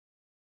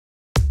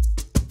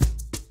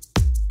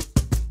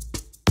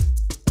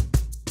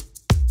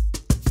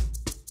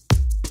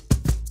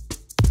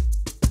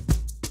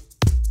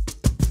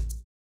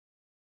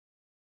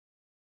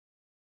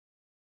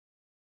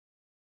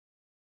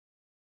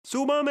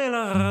Súbeme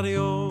la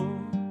radio.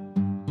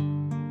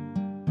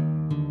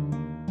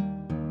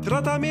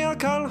 Trátame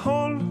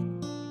alcohol.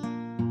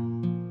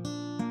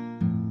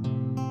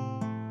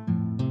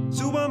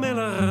 Súbeme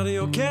la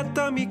radio,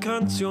 quita mi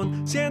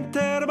canción. Siente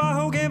el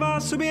bajo que va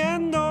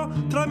subiendo.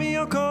 Tráeme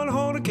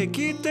alcohol que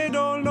quite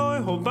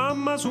dolor. O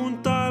vamos a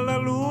juntar la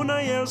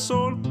luna y el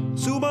sol.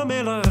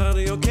 Súbeme la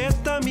radio,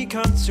 quita mi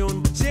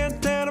canción.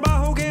 Siente el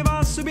bajo que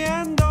va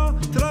subiendo.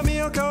 Tráeme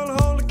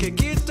alcohol que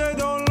quite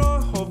dolor.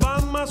 O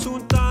vamos a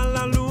juntar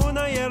la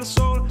luna y el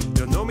sol.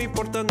 Yo no me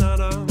importa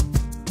nada,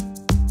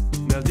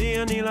 ni el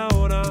día ni la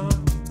hora.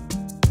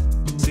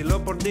 Si lo he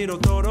perdido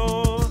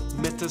todo,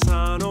 me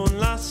cesaron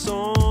las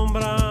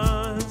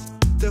sombras.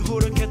 Te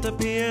juro que te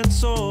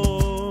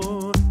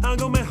pienso,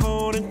 algo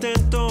mejor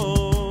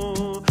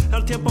intento.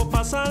 El tiempo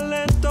pasa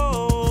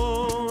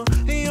lento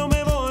y yo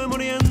me voy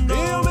muriendo.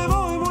 Si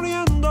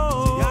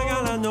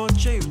llega la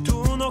noche y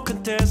tú no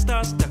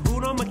contestas, te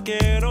juro me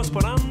quedo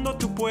esperando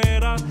tu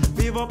puerta.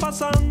 Vivo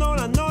pasando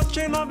la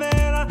noche en la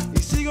vera y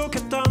sigo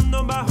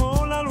cantando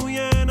bajo la luna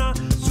llena.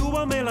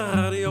 Súbeme la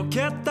radio,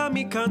 quita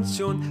mi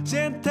canción.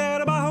 Siente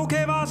el bajo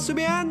que va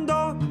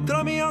subiendo.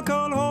 Tráeme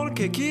alcohol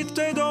que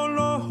quite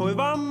dolor. Hoy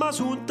vamos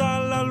a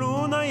juntar la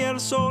luna y el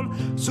sol.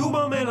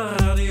 Súbeme la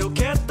radio,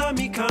 quita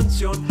mi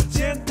canción.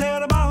 Siente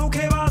el bajo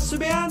que va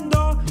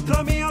subiendo.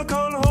 Tráeme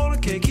alcohol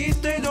que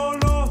quite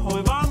dolor.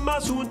 Hoy vamos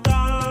a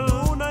juntar la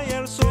luna y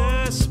el sol.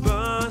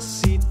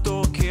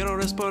 Despacito, quiero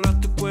respirar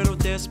tu cuero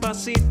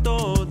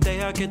despacito.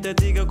 Deja que te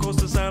diga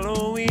cosas al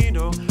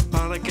oído,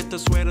 para que te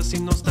sueles si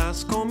no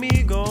estás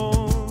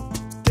conmigo.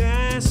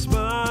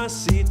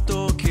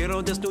 Despacito,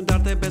 quiero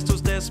desnudarte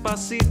besos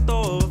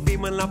despacito.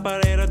 Firma en la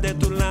pared de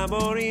tu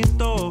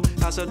laberinto,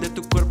 hacer de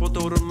tu cuerpo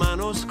todo un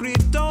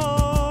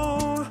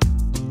manuscrito.